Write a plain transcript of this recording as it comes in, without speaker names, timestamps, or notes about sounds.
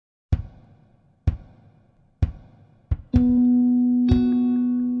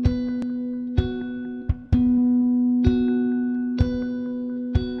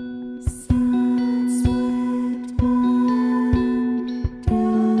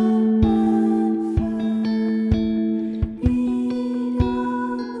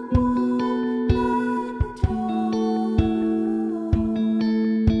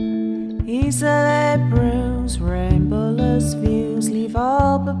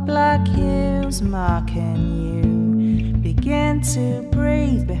black hues marking you. Begin to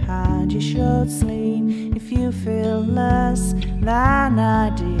breathe behind your short sleeve. If you feel less than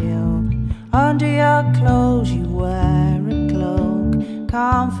ideal, under your clothes you wear a cloak.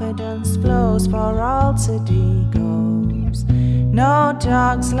 Confidence flows for altered egos. No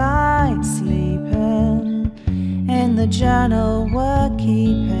dogs like sleeping in the journal we're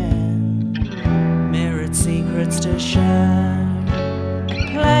keeping. Mirrored secrets to share,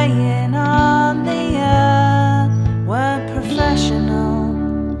 playing on the air. We're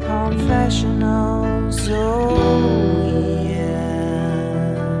professional confessionals, oh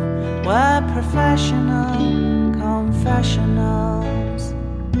yeah. We're professional confessionals.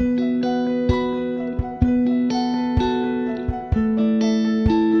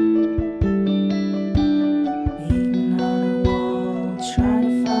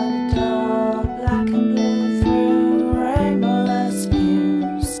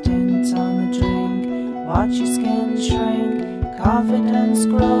 Watch your skin shrink, confidence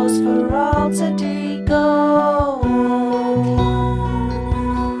grows for altered ego.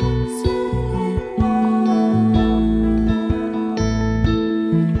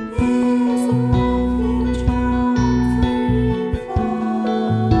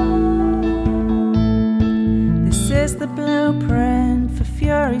 This is the blueprint for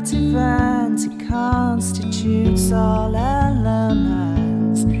fury to vent. It constitutes all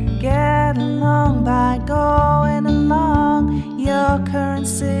elements. Get along by going along. Your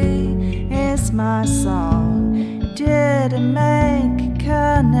currency is my song. Did it make a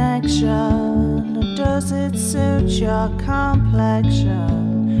connection, or does it suit your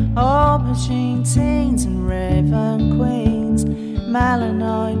complexion? Aubergine teens and raven queens,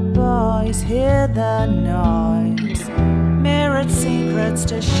 melanoid boys, hear the noise. Mirrored secrets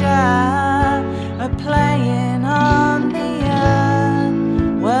to share, are playing on the air.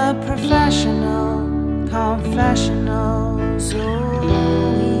 We're professional confessionals.